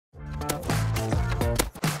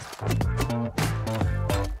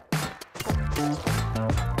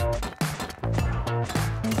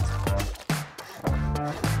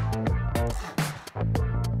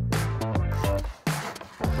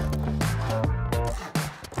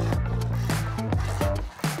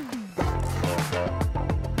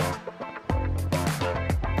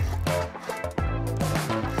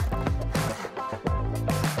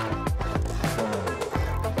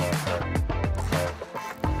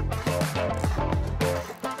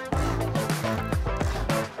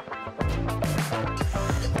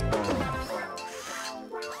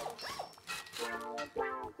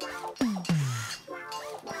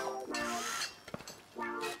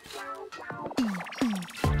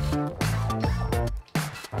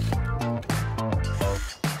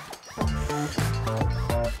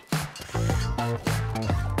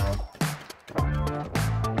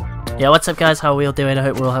Yeah, what's up guys, how are we all doing? I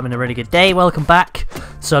hope we're all having a really good day. Welcome back.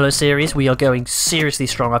 Solo series, we are going seriously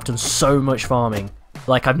strong. I've done so much farming.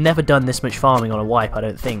 Like, I've never done this much farming on a wipe, I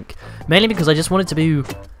don't think. Mainly because I just wanted to do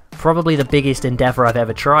probably the biggest endeavour I've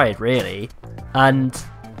ever tried, really. And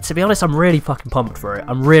to be honest, I'm really fucking pumped for it.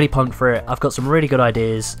 I'm really pumped for it. I've got some really good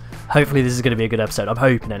ideas. Hopefully this is going to be a good episode. I'm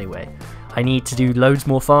hoping anyway. I need to do loads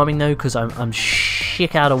more farming though, because I'm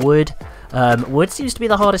shit out of wood. Wood seems to be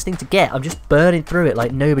the hardest thing to get. I'm just burning through it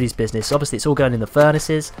like nobody's business. Obviously it's all going in the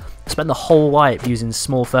furnaces. I spent the whole wipe using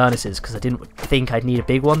small furnaces because I didn't think I'd need a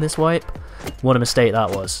big one this wipe. What a mistake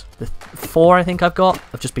that was. The 4 I think I've got,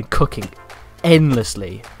 I've just been cooking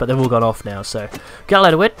endlessly, but they've all gone off now. So get a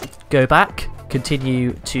load of wood, go back,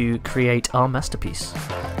 continue to create our masterpiece.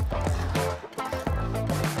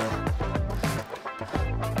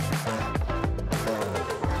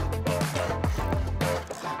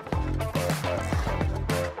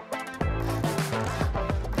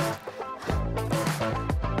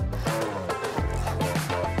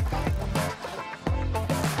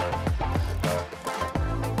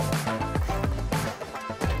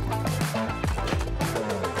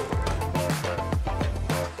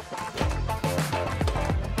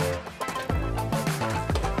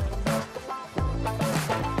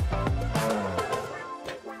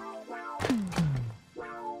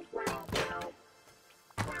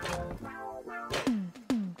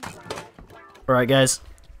 Alright guys,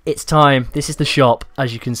 it's time. This is the shop,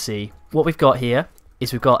 as you can see. What we've got here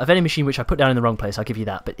is we've got a vending machine which I put down in the wrong place, I'll give you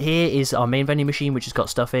that. But here is our main vending machine which has got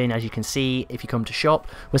stuff in. As you can see, if you come to shop,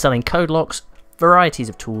 we're selling code locks, varieties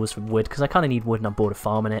of tools from wood, because I kind of need wood and I'm bored of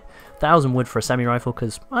farming it. 1,000 wood for a semi-rifle,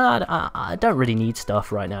 because I don't really need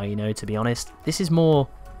stuff right now, you know, to be honest. This is more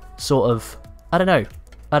sort of, I don't know,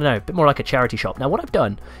 a bit more like a charity shop. Now what I've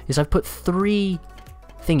done is I've put 3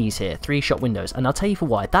 thingies here, 3 shop windows, and I'll tell you for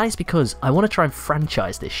why. That is because I want to try and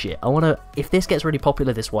franchise this shit. I want to, if this gets really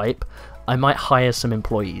popular this wipe, I might hire some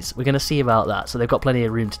employees. We're going to see about that. So they've got plenty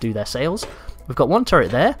of room to do their sales. We've got 1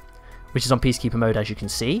 turret there, which is on peacekeeper mode, as you can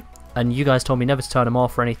see, and you guys told me never to turn them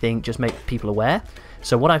off or anything, just make people aware.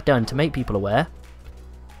 So what I've done to make people aware,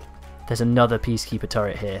 there's another peacekeeper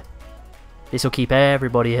turret here. This will keep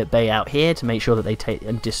everybody at bay out here to make sure that they take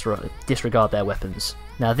and disregard their weapons.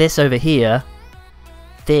 Now this over here,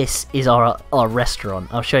 this is our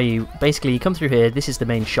restaurant. I'll show you. Basically, you come through here. This is the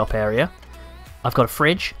main shop area. I've got a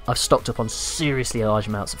fridge. I've stocked up on seriously large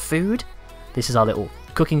amounts of food. This is our little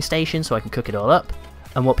cooking station, so I can cook it all up.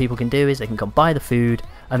 And what people can do is they can come buy the food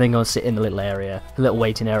and then go and sit in the little area, the little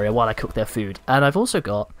waiting area, while I cook their food. And I've also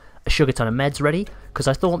got a sugar ton of meds ready, because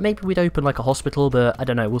I thought maybe we'd open like a hospital, but I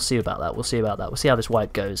don't know. We'll see about that. We'll see about that. We'll see how this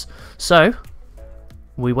wipe goes. So,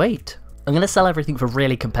 we wait. I'm going to sell everything for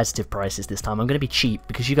really competitive prices this time. I'm going to be cheap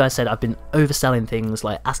because you guys said I've been overselling things,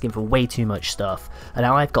 like asking for way too much stuff. And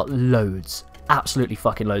now I've got loads, absolutely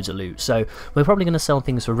fucking loads of loot. So we're probably going to sell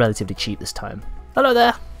things for relatively cheap this time. Hello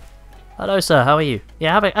there. Hello sir, how are you?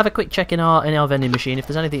 Yeah, have a quick check in our vending machine if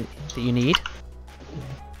there's anything that you need.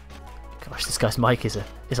 Gosh, this guy's mic is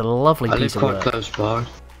a lovely piece of work. I live quite close by.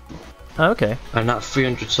 Oh, okay. And that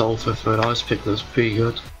 300 sulfur for an ice pick was pretty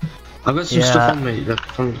good. I've got some stuff on me.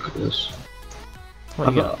 Look at this.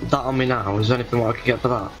 I've got that on me now. Is there anything what I could get for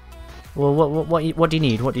that? Well, what do you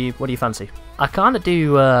need? What do you fancy? I kind of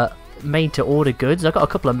do made to order goods. I've got a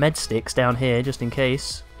couple of med sticks down here just in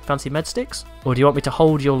case. Fancy med sticks? Or do you want me to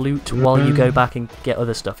hold your loot while you go back and get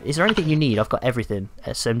other stuff? Is there anything you need? I've got everything.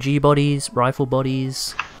 SMG bodies, rifle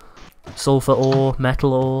bodies, sulfur ore,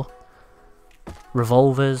 metal ore,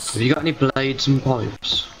 revolvers. Have you got any blades and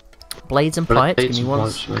pipes? Blades and pipes?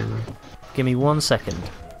 Give me 1 second.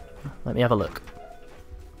 Let me have a look.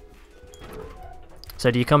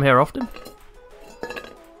 So do you come here often?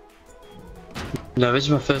 No, this is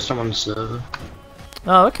my first time on the server.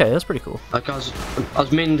 Oh, okay, that's pretty cool. Like I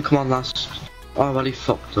was meaning to come on last. Oh, well, he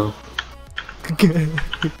fucked up.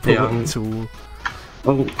 Tool.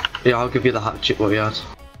 Oh, yeah, I'll give you the hatchet what he had.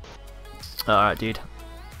 Alright, dude.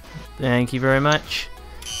 Thank you very much.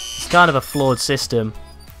 It's kind of a flawed system.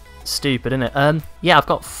 Stupid, isn't it? Yeah, I've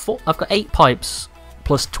got 8 pipes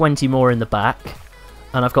plus 20 more in the back,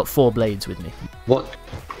 and I've got 4 blades with me. What?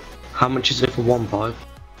 How much is it for 1 pipe?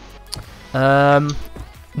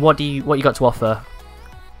 What you got to offer?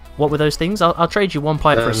 What were those things? I'll trade you 1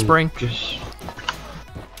 pipe for a spring.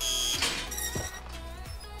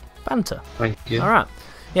 Banter. Thank you. All right.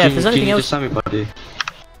 Yeah. If there's anything else,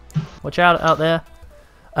 watch out there.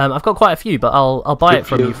 I've got quite a few, but I'll buy it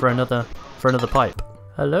from you for another pipe.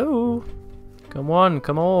 Hello. Come on,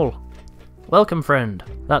 come all. Welcome, friend.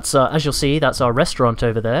 That's as you'll see, that's our restaurant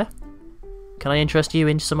over there. Can I interest you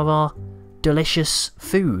in some of our delicious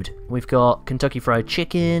food? We've got Kentucky Fried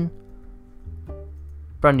Chicken,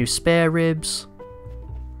 Brand new spare ribs.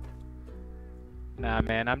 Nah,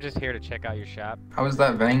 man, I'm just here to check out your shop. How is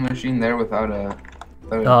that vending machine there without a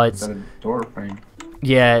door frame?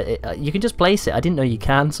 Yeah, you can just place it. I didn't know you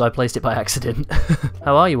can, so I placed it by accident.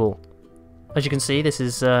 How are you all? As you can see, this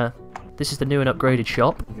is the new and upgraded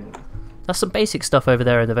shop. That's some basic stuff over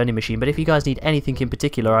there in the vending machine, but if you guys need anything in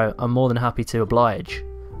particular, I'm more than happy to oblige.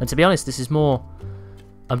 And to be honest, this is more...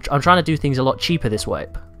 I'm trying to do things a lot cheaper this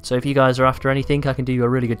wipe. So if you guys are after anything, I can do you a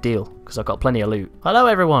really good deal, because I've got plenty of loot. Hello,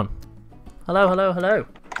 everyone! Hello, hello, hello!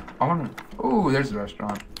 Ooh, there's a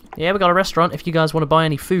restaurant. Yeah, we got a restaurant if you guys want to buy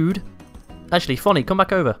any food. Actually, Fonny, come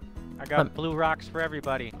back over. I got blue rocks for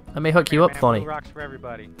everybody. Let me hook you up, Fonny. Blue rocks for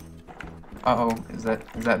everybody. Uh-oh, is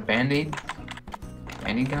that Band-Aid?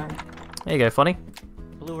 Band-Aid guy? There you go, Fonny.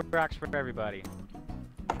 Blue rocks for everybody.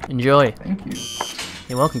 Enjoy. Thank you.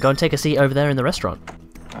 You're welcome. Go and take a seat over there in the restaurant.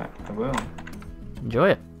 I will. Enjoy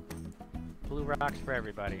it. Blue rocks for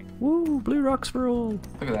everybody. Woo, blue rocks for all.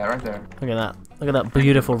 Look at that right there. Look at that. Look at that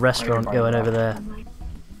beautiful restaurant going over there.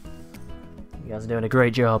 You guys are doing a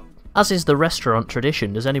great job. As is the restaurant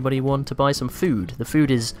tradition, does anybody want to buy some food? The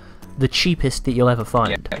food is the cheapest that you'll ever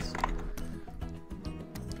find. Yes.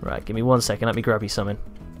 Right, give me 1 second. Let me grab you something.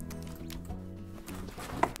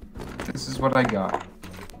 This is what I got.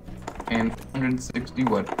 And 160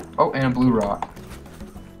 wood. Oh, and a blue rock.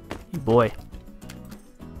 Boy.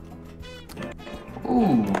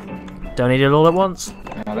 Ooh. Don't eat it all at once.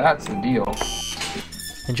 Now that's a deal.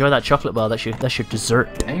 Enjoy that chocolate bar. That's your dessert.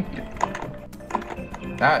 Thank you.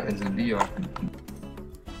 That is a deal.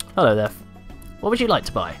 Hello there. What would you like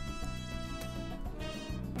to buy?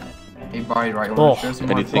 Hey, buddy, right? Want to show some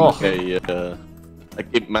more Anything a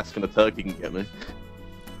gimp mask and a turkey can get me.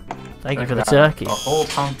 Thank you for the turkey. A whole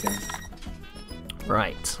pumpkin.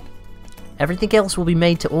 Right. Everything else will be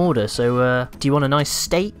made to order, so do you want a nice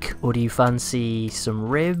steak, or do you fancy some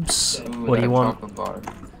ribs, Ooh, or do you want chocolate bar.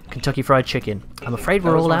 Kentucky Fried Chicken? I'm afraid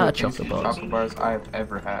we're all out of chocolate bars. Chocolate bars I've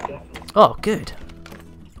ever had. Oh, good.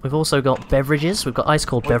 We've also got beverages. We've got ice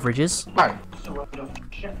cold beverages. Hi.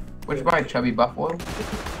 Would you buy a chubby buffalo?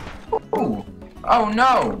 Ooh. Oh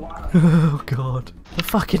no! Oh god. The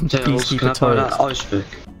fucking Tilz, can peacekeeper I buy that toilets. ice pick?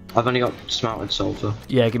 I've only got smelted sulfur.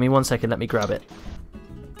 Yeah, give me 1 second. Let me grab it.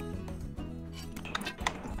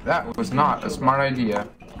 That was not a smart idea.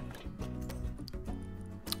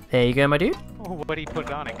 There you go, my dude. Oh, what do you put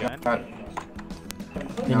on it, gun?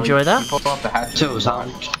 Enjoy that. Pull off the hatchet. Tilz,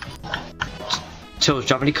 do you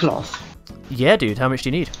have any cloth? Yeah, dude. How much do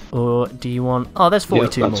you need? Or do you want... Oh, there's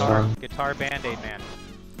 42 that's more. fine. Guitar Band-Aid man.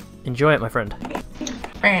 Enjoy it, my friend.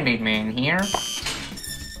 Band-Aid man here.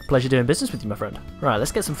 Pleasure doing business with you, my friend. Right,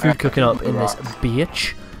 let's get some food cooking up in this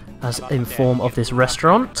bitch, as in form of this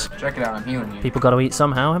restaurant. Check it out, I'm healing you. People gotta eat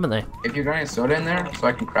somehow, haven't they? If you're getting a soda in there, so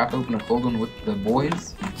I can craft open a cold one with the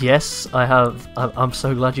boys. Yes, I have. I'm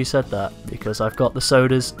so glad you said that, because I've got the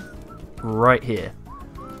sodas right here.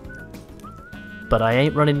 But I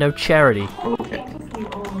ain't running no charity. Okay.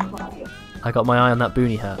 I got my eye on that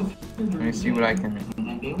boonie hat. Let me see what I can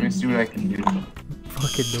do.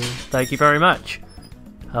 Fucking no. Thank you very much.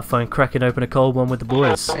 Have fun cracking open a cold one with the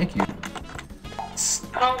boys. Thank you.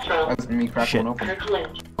 That's me cracking one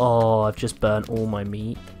open. Oh, I've just burnt all my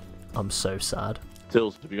meat. I'm so sad.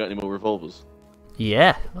 Tilz, have you got any more revolvers?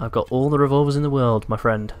 Yeah, I've got all the revolvers in the world, my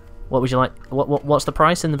friend. What would you like? What's the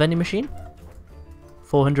price in the vending machine?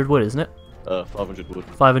 400 wood, isn't it? 500 wood.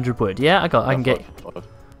 500 wood. Yeah, I can get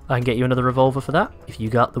Five. you another revolver for that. If you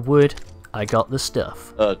got the wood, I got the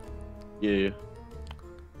stuff. Yeah.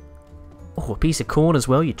 Oh, a piece of corn as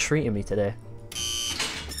well. You're treating me today.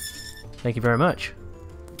 Thank you very much.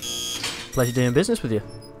 Pleasure doing business with you.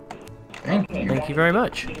 Thank you. Thank you very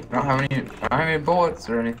much. I don't have any bullets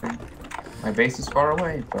or anything. My base is far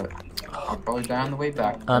away, but I'll probably die on the way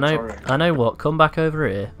back. I That's know. alright. I know what. Come back over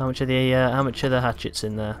here. How much are the hatchets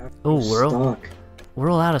in there? Oh, we're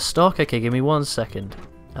all out of stock. Okay, give me 1 second.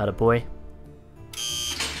 Atta boy.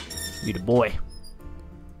 You the boy.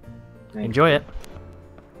 Enjoy it.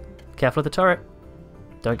 Careful of the turret.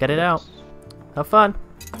 Don't get it out. Have fun.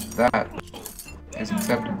 That is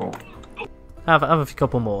acceptable. Have a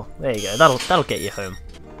couple more. There you go. That'll get you home.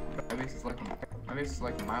 My base is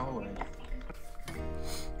like a mile away.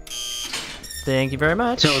 Thank you very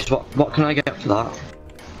much. Tilz, what can I get for that?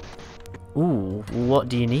 Ooh, what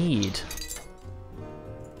do you need?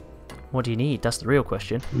 What do you need? That's the real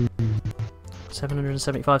question.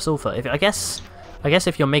 775 sulfur. I guess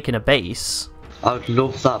if you're making a base. I would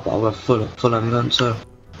love that, but I have full invent, so...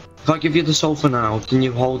 If I give you the sulfur now, can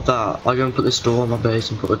you hold that? I'll go and put this door on my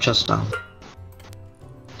base and put a chest down.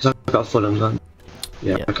 Because I've got a full invent.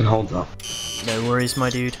 Yeah, Yep. I can hold that. No worries, my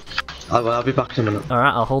dude. I'll be back in a minute.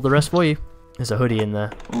 Alright, I'll hold the rest for you. There's a hoodie in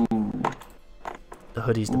there. Ooh. The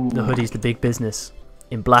hoodie's the big business.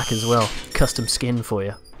 In black as well. Custom skin for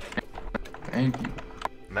you. Thank you.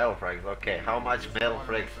 Metal frags, okay. How much metal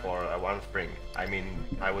frags for one spring? I mean,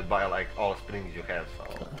 I would buy like all springs you have,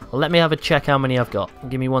 so... Well, let me have a check how many I've got.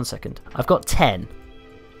 Give me 1 second. I've got 10.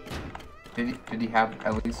 Did he have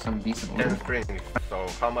at least some decent 10 loot? springs, so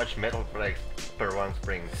how much metal frags per one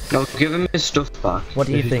spring? No, give him his stuff back. What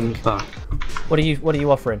do you If he think? comes Back. What are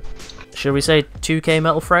you offering? Should we say 2k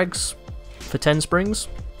metal frags for 10 springs?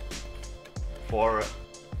 For...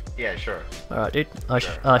 yeah, sure. Alright, dude.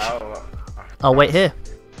 Sure. I'll wait here.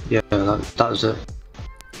 Yeah, that was it.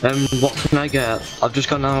 What can I get? I've just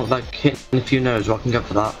got now like hitting a few nodes. What I can get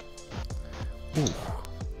for that?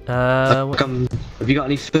 Have you got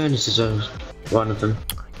any furnaces or anything?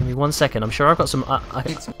 Give me 1 second. I'm sure I've got some. I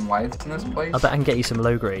need some lights in this place. I bet I can get you some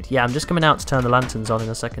low grade. Yeah, I'm just coming out to turn the lanterns on in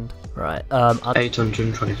a second. Right.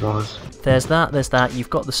 825. There's that. You've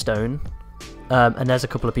got the stone, and there's a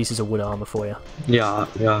couple of pieces of wood armor for you. Yeah.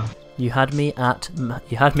 You had me at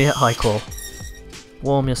high call.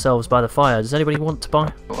 Warm yourselves by the fire. Does anybody want to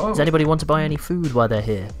buy? Hello. Does anybody want to buy any food while they're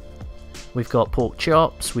here? We've got pork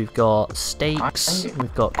chops. We've got steaks.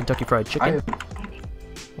 We've got Kentucky Fried Chicken.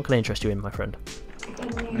 What can I interest you in, my friend?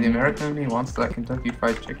 The American in me wants that Kentucky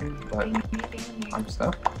Fried Chicken, but I'm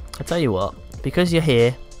stuck. I tell you what, because you're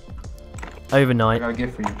here I overnight, got a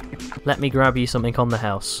gift for you. let me grab you something on the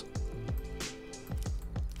house.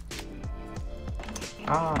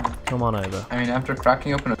 Ah, Come on over. I mean, after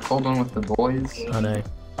cracking open a cold one with the boys. I know.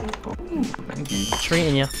 Ooh, thank you.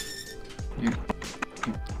 Treating you. You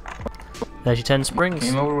There's your 10 springs.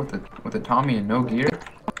 came over with a Tommy and no gear.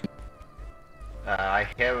 I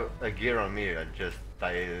have a gear on me,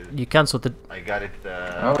 You cancelled the. I got it Oh.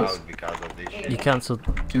 out because of this shit. You cancelled.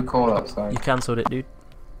 Too cold outside. You cancelled it, dude.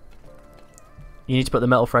 You need to put the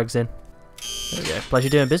metal frags in. There we go. Pleasure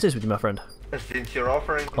doing business with you, my friend. Since you're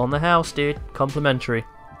offering... On the house, dude. Complimentary.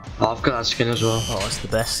 Oh, I've got that skin as well. Oh, it's the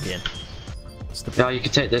best skin. It's the. Yeah, you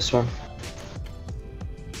can take this one.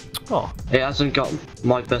 Oh. It hasn't got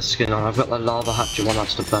my best skin on. I've got the lava hatchet one.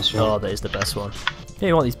 That's the best one. Oh, that is the best one. Yeah,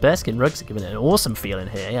 you want these bearskin rugs are giving it an awesome feeling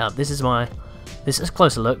here. Yeah, this is a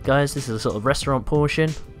closer look, guys. This is a sort of restaurant portion.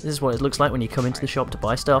 This is what it looks like when you come into the shop to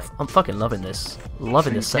buy stuff. I'm fucking loving this.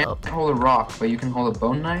 Loving this You setup. can't hold a rock, but you can hold a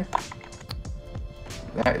bone knife.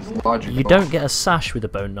 That is logical. You don't get a sash with a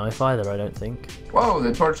bone knife either, I don't think. Whoa,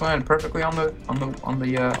 the torch landed perfectly on the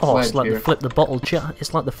Oh, ledge it's like here. the flip the bottle.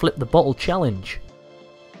 It's like the flip the bottle challenge.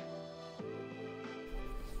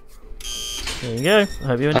 There you go. I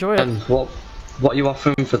hope you enjoy it. And what are you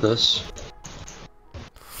offering for this?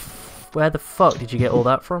 Where the fuck did you get all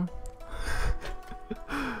that from?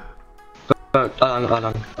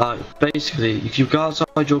 Basically, if you go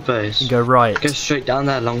outside your base, You go right. go straight down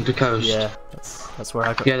there along the coast. Yeah, that's where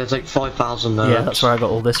I got. Yeah, there's like 5,000 there. Yeah, that's where I got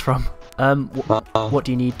all this from. Wow. What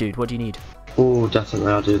do you need, dude? What do you need? Oh,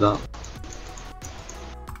 definitely, I'll do that.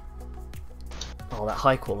 Oh, that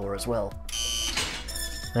high qual ore as well.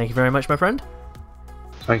 Thank you very much, my friend.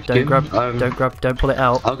 Thank Don't you. don't pull it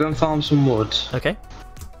out. I'll go and farm some wood. Okay.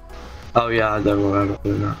 Oh yeah, don't worry about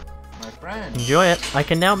doing that. My friend. Enjoy it. I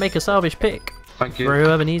can now make a salvage pick Thank you. for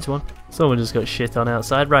whoever needs one. Someone just got shit on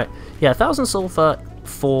outside. Right. Yeah, 1,000 sulfur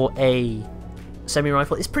for a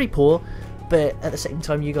semi-rifle. It's pretty poor, but at the same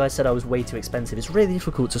time, you guys said I was way too expensive. It's really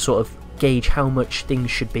difficult to sort of gauge how much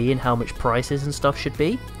things should be and how much prices and stuff should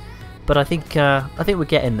be. But I think we're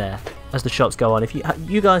getting there as the shots go on. If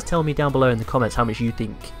you guys tell me down below in the comments how much you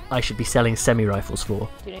think I should be selling semi-rifles for.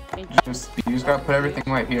 You just gotta put everything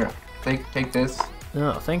right here. Take this.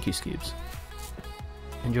 Oh, thank you, Scoobs.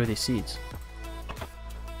 Enjoy these seeds.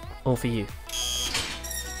 All for you.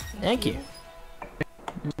 Thank you.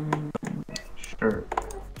 Sure.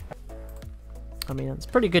 I mean, it's a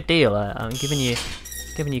pretty good deal. I'm giving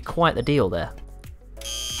you quite the deal there.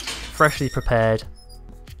 Freshly prepared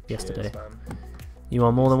yesterday. Cheers, man. You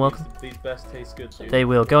are more than welcome. These best taste good, dude. They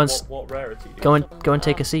will. Go and What rarity? Dude? go and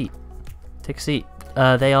take a seat. Take a seat.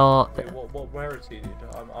 They are. Wait, what rarity, dude?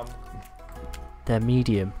 They're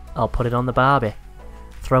medium. I'll put it on the barbie.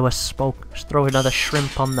 Throw another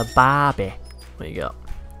shrimp on the barbie. What you got?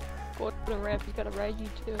 Gordon Rap, you gotta ride you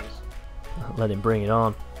too. Let him bring it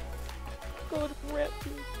on. Gordon Rap,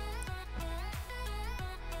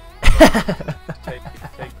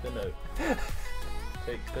 Take the note.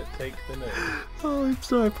 Take the note. Oh, I'm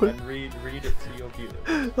sorry. And read it to your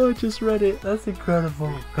viewers. I just read it. That's incredible.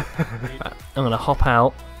 Read I'm gonna hop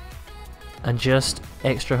out and just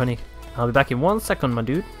extra honey. I'll be back in 1 second, my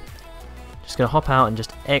dude. Just gonna hop out and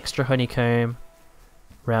just extra honeycomb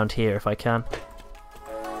round here if I can.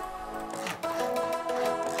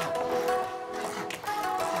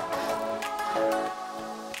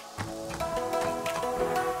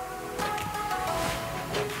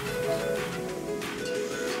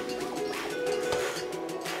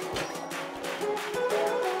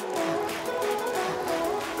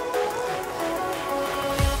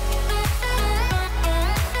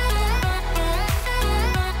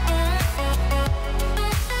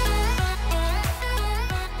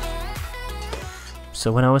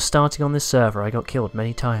 So when I was starting on this server, I got killed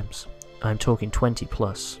many times. I'm talking 20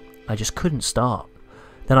 plus. I just couldn't start.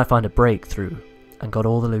 Then I found a breakthrough and got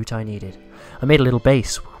all the loot I needed. I made a little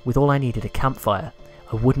base with all I needed: a campfire,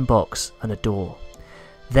 a wooden box and a door.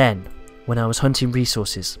 Then, when I was hunting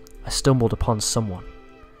resources, I stumbled upon someone.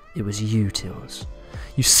 It was you, Tilz.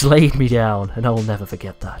 You slayed me down, and I will never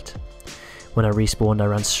forget that. When I respawned, I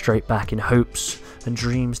ran straight back in hopes and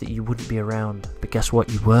dreams that you wouldn't be around. But guess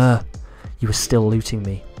what? You were. You were still looting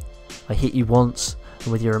me. I hit you once,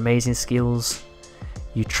 and with your amazing skills,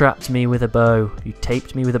 you trapped me with a bow. You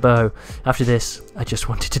taped me with a bow. After this, I just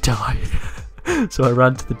wanted to die. So I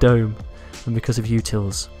ran to the dome, and because of you,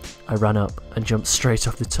 Tilz, I ran up and jumped straight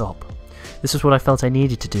off the top. This is what I felt I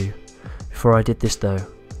needed to do. Before I did this though,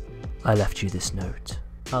 I left you this note.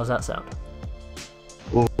 How's that sound?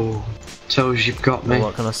 Oh, Tilz, you've got me. Well,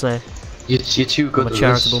 what can I say? You're too good I'm a at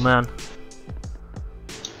charitable this. man.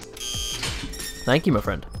 Thank you, my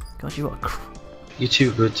friend. God, you are You're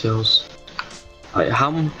too good, Tilz. How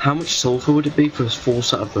much sulfur would it be for a full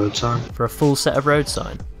set of road sign? for a full set of road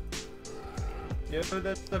sign. Yo,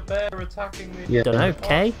 there's the bear attacking me. Yeah. Don't know,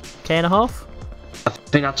 K and a half, I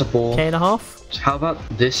think that's a ball. K and a half. How about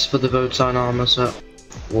this for the road sign armor set?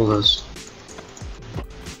 All those.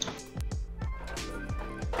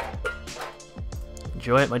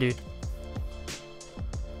 Enjoy it, my dude.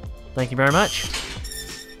 Thank you very much.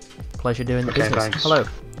 Pleasure doing the Okay, business. thanks. Hello.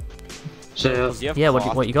 So, Yeah,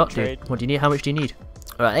 what you got, dude? What do you need? How much do you need?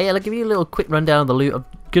 Alright, hey, I'll give you a little quick rundown of the loot. I'm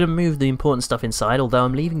gonna move the important stuff inside, although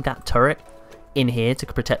I'm leaving that turret in here to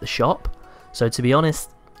protect the shop. So to be honest,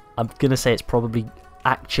 I'm gonna say it's probably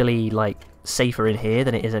actually like safer in here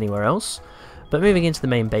than it is anywhere else. But moving into the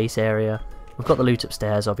main base area, we've got the loot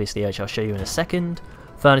upstairs, obviously, which I'll show you in a second.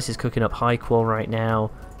 Furnace is cooking up high qual right now.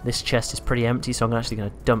 This chest is pretty empty, so I'm actually going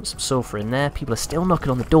to dump some sulfur in there. People are still knocking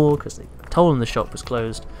on the door because they told them the shop was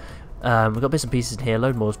closed. We've got bits and pieces in here,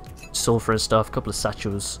 load more sulfur and stuff, a couple of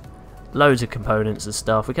satchels, loads of components and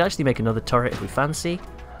stuff. We can actually make another turret if we fancy.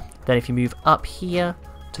 Then if you move up here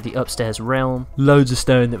to the upstairs realm, loads of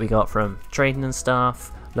stone that we got from trading and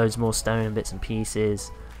stuff, loads more stone and bits and pieces,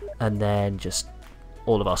 and then just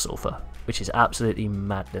all of our sulfur, which is absolutely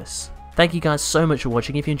madness. Thank you guys so much for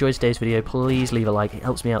watching. If you enjoyed today's video, please leave a like. It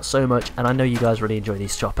helps me out so much, and I know you guys really enjoy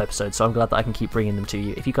these shop episodes, so I'm glad that I can keep bringing them to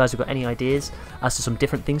you. If you guys have got any ideas as to some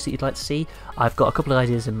different things that you'd like to see, I've got a couple of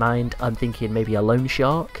ideas in mind. I'm thinking maybe a loan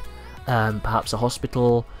shark, perhaps a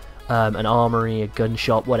hospital, an armory, a gun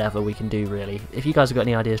shop, whatever we can do really. If you guys have got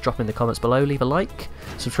any ideas, drop them in the comments below, leave a like,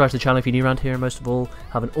 subscribe to the channel if you're new around here, and most of all,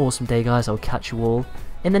 have an awesome day guys. I'll catch you all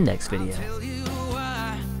in the next video.